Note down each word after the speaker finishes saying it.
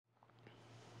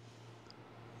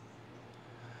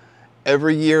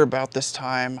Every year about this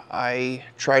time, I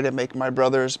try to make my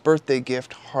brother's birthday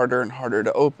gift harder and harder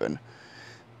to open.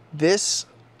 This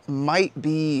might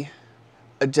be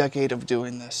a decade of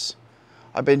doing this.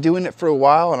 I've been doing it for a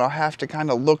while, and I'll have to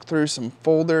kind of look through some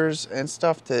folders and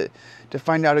stuff to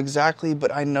find out exactly,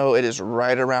 but I know it is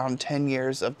right around 10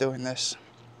 years of doing this.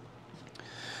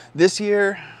 This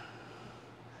year,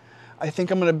 I think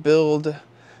I'm gonna build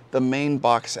the main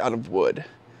box out of wood.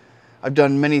 I've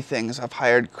done many things. I've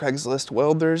hired Craigslist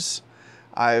welders.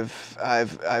 I've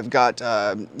got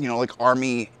you know, like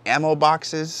army ammo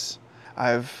boxes.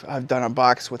 I've done a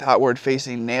box with outward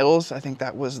facing nails. I think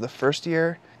that was the first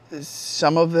year.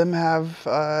 Some of them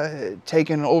have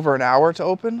taken over an hour to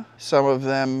open. Some of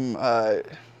them,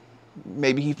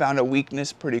 maybe he found a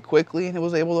weakness pretty quickly and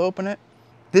was able to open it.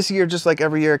 This year, just like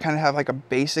every year, I kind of have like a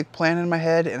basic plan in my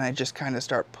head, and I just kind of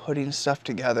start putting stuff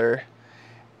together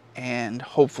and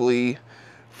hopefully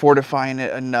fortifying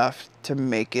it enough to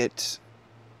make it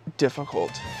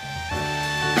difficult.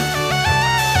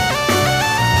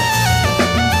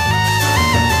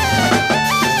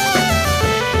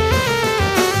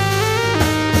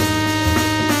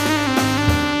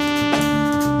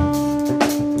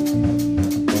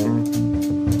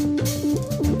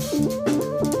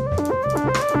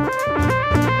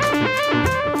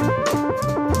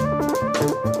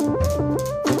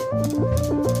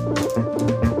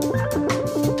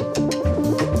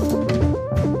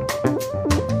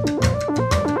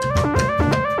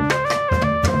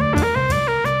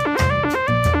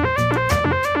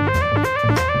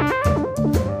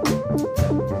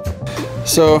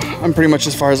 So I'm pretty much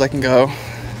as far as I can go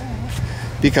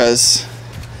because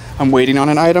I'm waiting on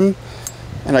an item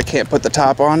and I can't put the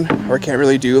top on, or I can't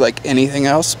really do like anything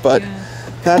else, but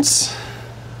that's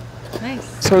nice.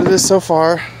 So it is so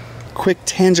far. Quick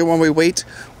tangent while we wait.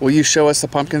 Will you show us the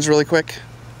pumpkins really quick?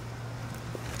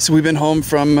 So we've been home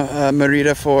from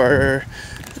Merida for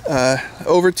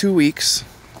over 2 weeks.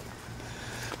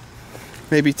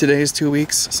 Maybe today is 2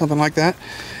 weeks, something like that.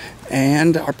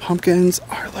 And our pumpkins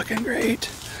are looking great.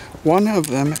 One of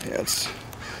them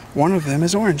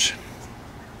is orange.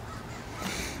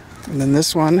 And then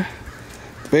this one,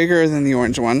 bigger than the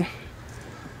orange one,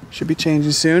 should be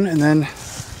changing soon. And then,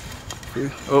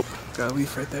 oh, got a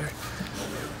leaf right there.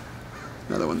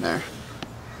 Another one there.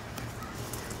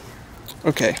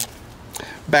 Okay,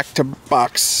 back to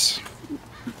box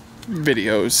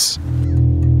videos.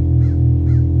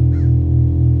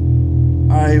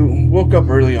 I woke up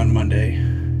early on Monday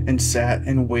and sat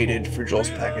and waited for Joel's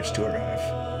package to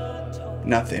arrive.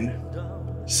 Nothing.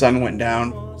 Sun went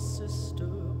down.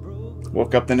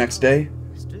 Woke up the next day,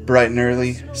 bright and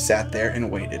early, sat there and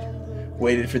waited.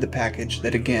 Waited for the package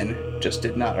that again just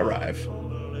did not arrive.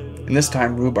 And this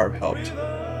time rhubarb helped.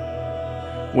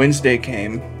 Wednesday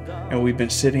came and we've been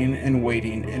sitting and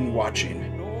waiting and watching.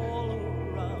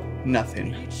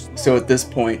 Nothing. So at this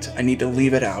point, I need to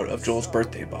leave it out of Joel's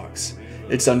birthday box.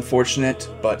 It's unfortunate,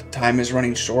 but time is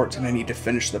running short and I need to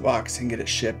finish the box and get it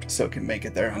shipped so it can make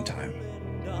it there on time.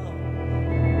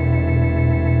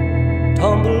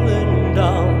 Tumbling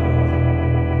down.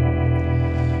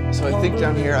 So I think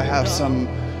down here I have some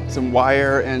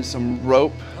wire and some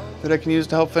rope that I can use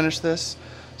to help finish this.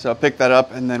 So I'll pick that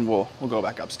up and then we'll go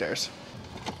back upstairs.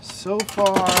 So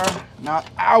far, not,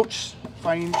 ouch,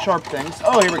 finding sharp things.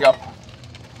 Oh, here we go.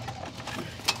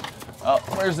 Oh,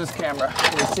 where's this camera?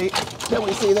 Can we see? Can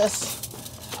we see this?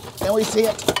 Can we see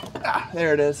it? Ah,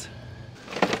 there it is.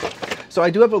 So I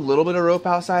do have a little bit of rope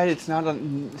outside. It's not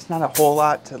a whole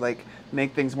lot to like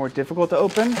make things more difficult to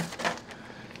open.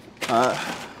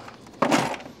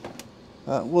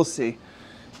 We'll see.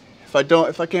 If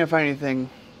I can't find anything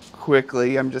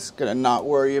quickly, I'm just gonna not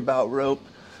worry about rope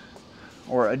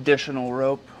or additional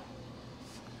rope.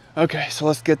 Okay, so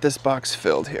let's get this box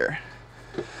filled here.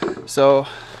 So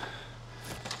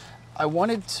I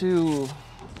wanted to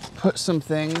put some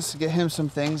things, get him some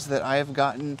things that I have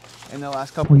gotten in the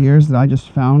last couple of years that I just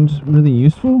found really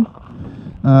useful.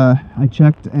 I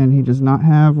checked and he does not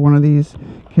have one of these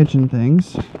kitchen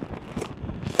things.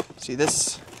 See,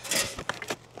 this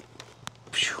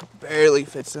barely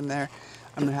fits in there.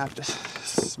 I'm gonna have to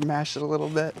smash it a little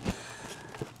bit.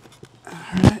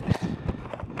 All right.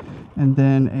 And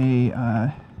then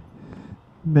a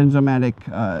Benzomatic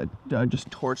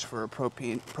just torch for a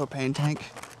propane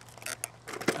tank.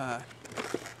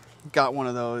 Got one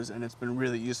of those and it's been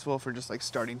really useful for just like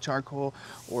starting charcoal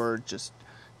or just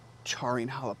charring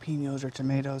jalapenos or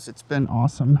tomatoes. It's been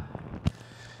awesome.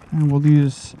 And we'll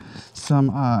use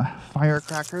some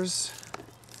firecrackers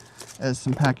as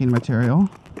some packing material.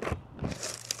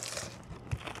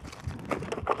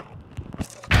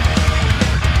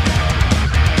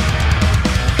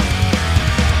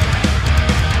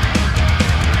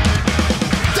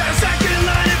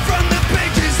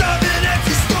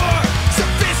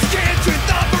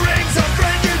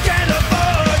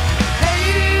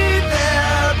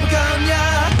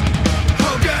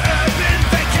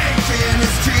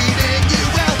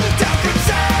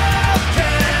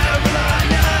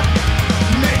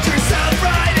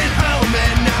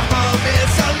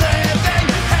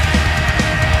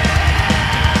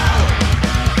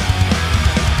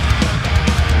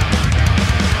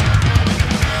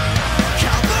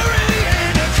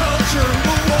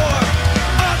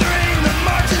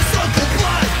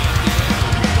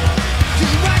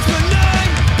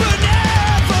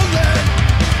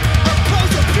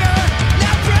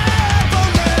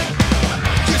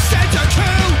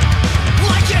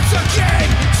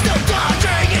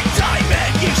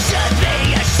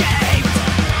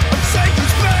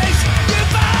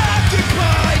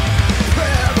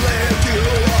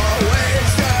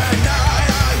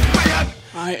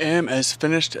 as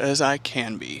finished as I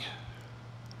can be.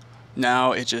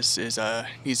 Now it just is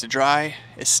needs to dry.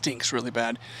 It stinks really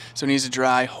bad, so it needs to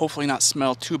dry. Hopefully not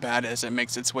smell too bad as it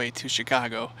makes its way to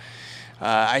Chicago.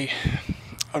 I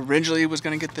originally was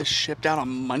gonna get this shipped out on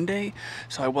Monday,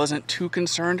 so I wasn't too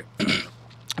concerned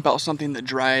about something that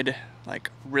dried like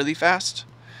really fast.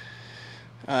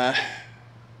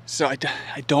 So I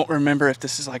don't remember if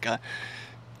this is like a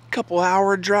couple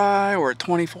hour dry or a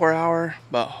 24-hour,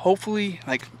 but hopefully,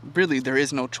 like, really there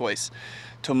is no choice.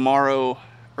 Tomorrow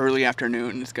early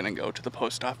afternoon it's gonna go to the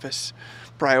post office.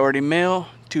 Priority mail,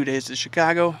 2 days to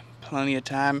Chicago, plenty of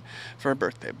time for a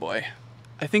birthday boy.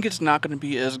 I think it's not gonna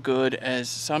be as good as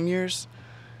some years,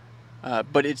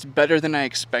 but it's better than I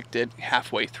expected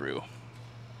halfway through.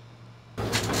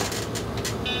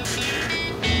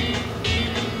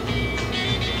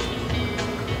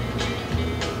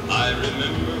 I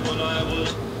remember when I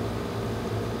was...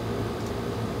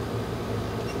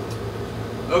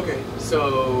 Okay,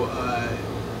 so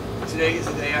today is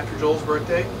the day after Joel's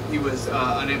birthday. He was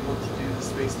unable to do the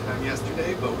space time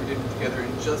yesterday, but we're getting together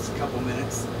in just a couple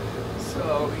minutes.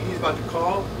 So he's about to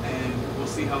call, and we'll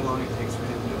see how long it takes for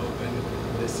him to open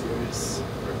this year's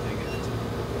birthday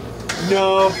gift.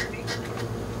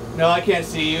 No, I can't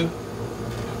see you.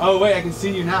 Oh wait, I can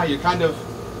see you now. You're kind of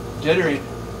jittering.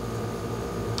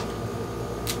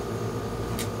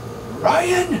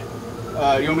 Ryan!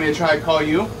 You want me to try to call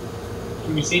you?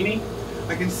 Can you see me?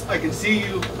 I can see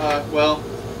you. Well,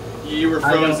 you were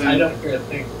frozen. I don't hear a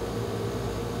thing.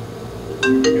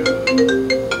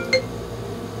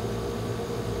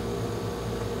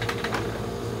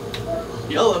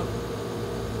 Yellow.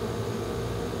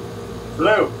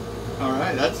 Blue. All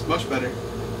right, that's much better.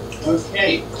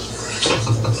 Okay.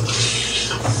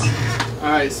 All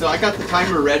right, so I got the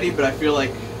timer ready, but I feel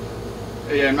like,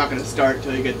 yeah, I'm not gonna start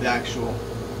until you get the actual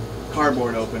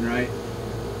cardboard open, right?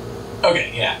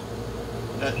 Okay, yeah.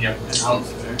 That Yep. sounds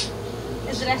fair.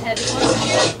 Is it a heavy one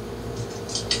here?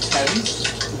 Heavy?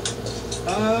 I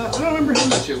don't remember how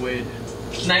much it weighed.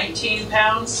 19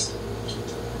 pounds?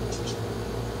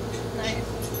 Nice.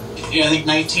 Yeah, I think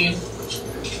 19.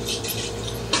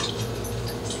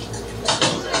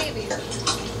 Maybe.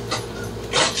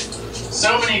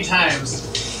 So many times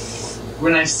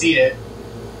when I see it,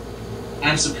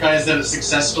 I'm surprised that it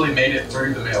successfully made it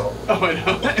through the mail. Oh, I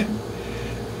know.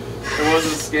 It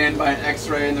wasn't scanned by an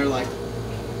X-ray, and they're like,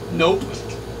 nope.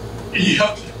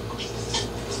 Yep.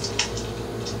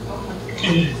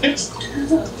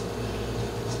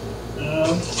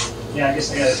 Yeah, I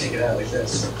guess I gotta take it out like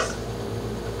this.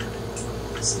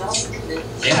 It smells good.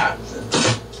 Yeah.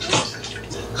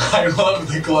 I love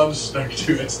the gloves stuck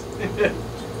to it.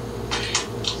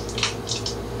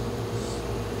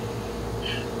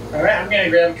 Alright, I'm gonna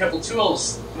grab a couple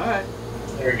tools. All right.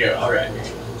 There we go, alright.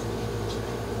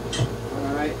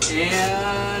 All right,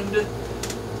 and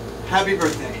happy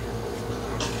birthday.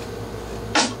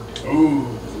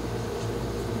 Ooh.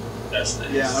 That's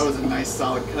nice. Yeah, that was a nice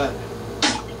solid cut.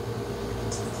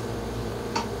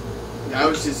 Yeah, I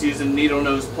was just using needle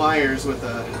nose pliers with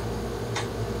a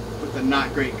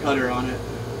not great cutter on it.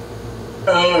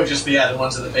 Oh, just the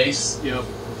ones at the base? Yep.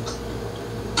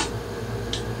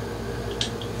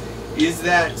 Is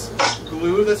that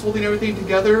glue that's holding everything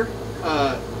together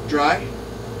dry?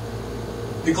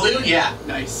 The glue? Yeah.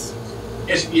 Nice.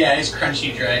 It's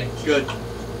crunchy dry. Good.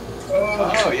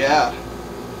 Oh yeah.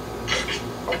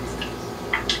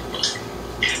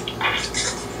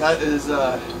 That is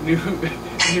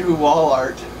new wall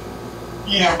art.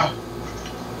 Yeah.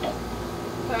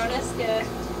 Bonus gift.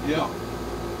 Yeah.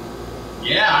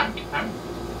 Yeah,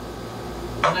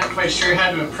 I'm not quite sure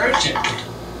how to approach it.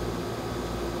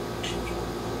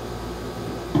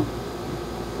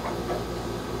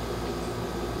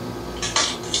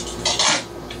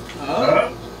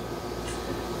 Oh.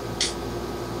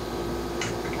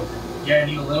 Yeah, I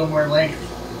need a little more length.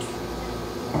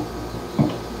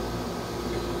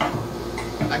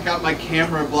 I got my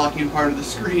camera blocking part of the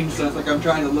screen, so it's like I'm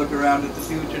trying to look around it to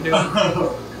see what you're doing.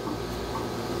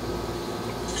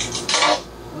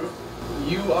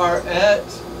 You are at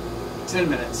 10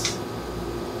 minutes.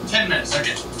 10 minutes,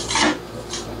 okay.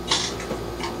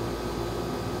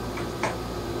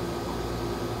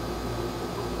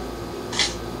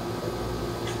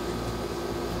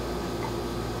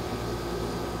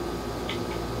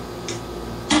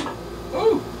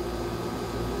 Ooh.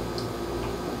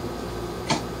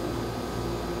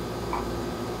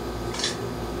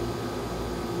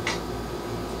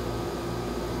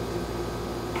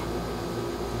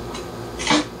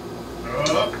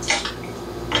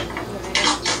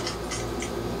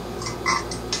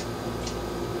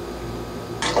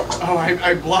 Oh,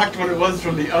 I blocked what it was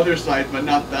from the other side, but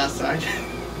not that side.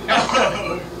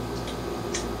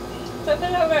 Flip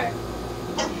it over.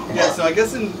 Yeah, so I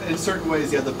guess in certain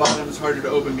ways, yeah, the bottom is harder to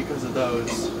open because of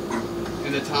those.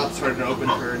 And the top's harder to open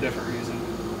for a different reason.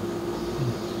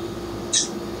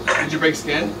 Did you break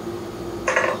skin?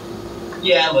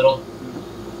 Yeah, a little.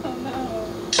 Oh no.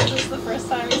 Is this the first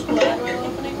time he's bled while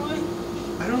opening one?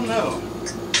 I don't know.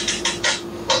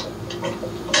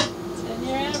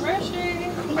 10-year anniversary.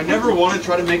 I never want to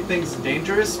try to make things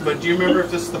dangerous, but do you remember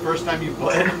if this is the first time you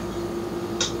bled?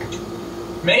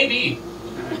 Maybe.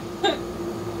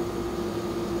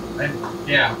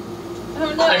 Yeah.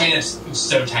 Oh no. I mean, it's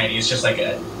so tiny. It's just like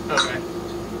a. Okay.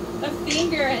 A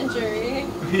finger injury.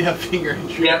 Yeah, finger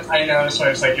injury. Yep, I know. So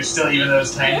it's like it's still even though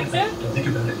it's tiny. It's like, don't think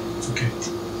about it. It's okay.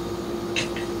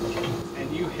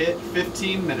 And you hit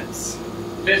 15 minutes.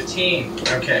 15.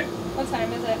 Okay. What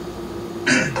time is it?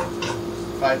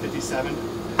 5:57.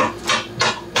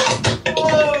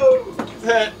 Whoa!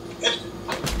 That.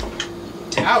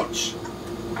 Ouch.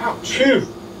 Ouch. Phew.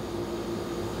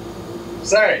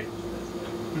 Sorry.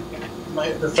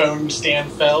 The phone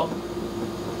stand fell.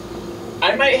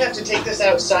 I might have to take this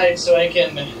outside so I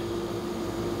can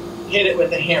hit it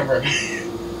with a hammer.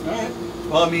 Alright.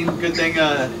 Well, I mean, good thing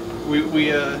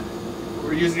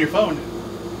we're using your phone.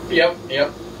 Yep.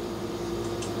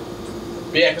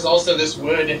 But yeah, because also this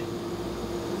wood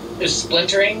is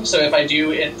splintering, so if I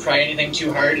do pry anything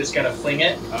too hard, it's going to fling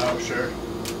it. Oh, sure.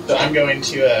 So I'm going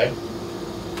to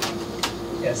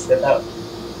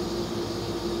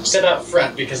step out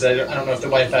front because I don't know if the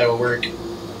Wi-Fi will work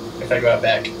if I go out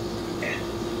back.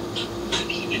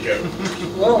 You go.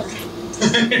 Whoa.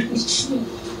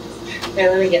 Here,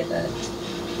 let me get that.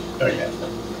 Okay.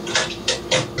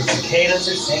 Cicadas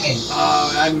are singing.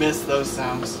 Oh, I miss those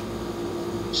sounds.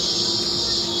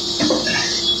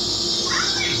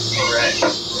 Alright.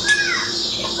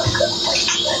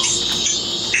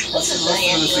 What's a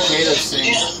Listen to the cicadas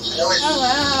sing. Oh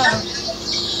wow.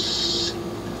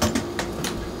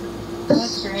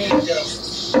 That's great.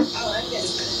 Oh, I'm getting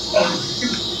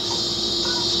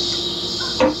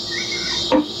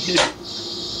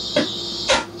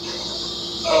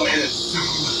Oh, it is.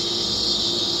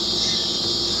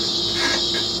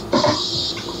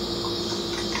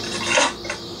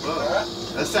 Whoa,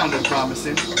 that sounded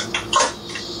promising.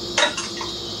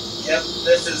 Yep,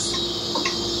 this is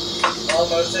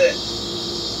almost it.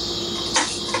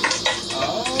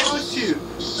 Oh, shoot.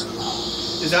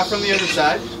 Is that from the other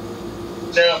side?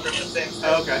 No, from the same side.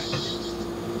 Oh, okay.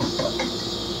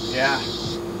 Yeah.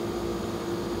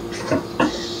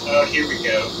 Oh, here we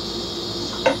go.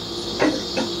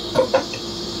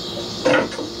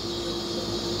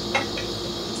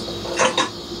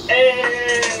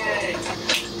 Hey!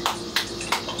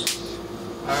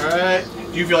 Alright.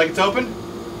 Do you feel like it's open?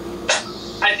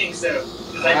 I think so.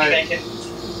 'Cause I Alright. think I can.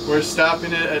 We're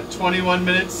stopping it at 21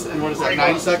 minutes and what is that,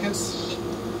 9 seconds?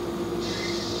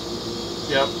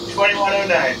 Yep.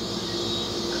 2109.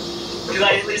 Because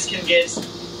I at least can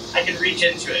I can reach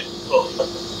into it. Cool.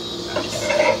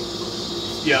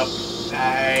 Yep.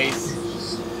 Nice.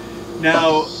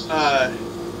 Now,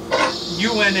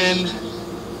 you went in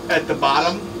at the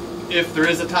bottom, if there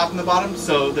is a top and the bottom,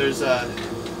 so there's a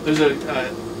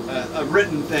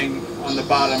written thing on the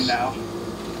bottom now.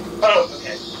 Oh,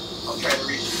 okay. I'll try to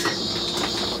reach through.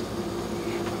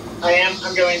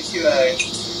 I'm going to,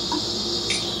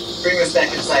 bring this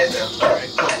back inside though.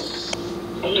 Alright,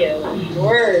 cool. Ew,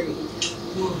 word.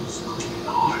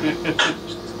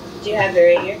 Do you have it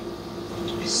right here?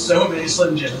 So many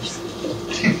Slim Jims.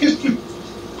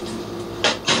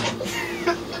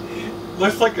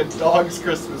 Looks like a dog's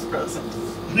Christmas present.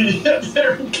 Yeah,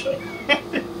 there we go.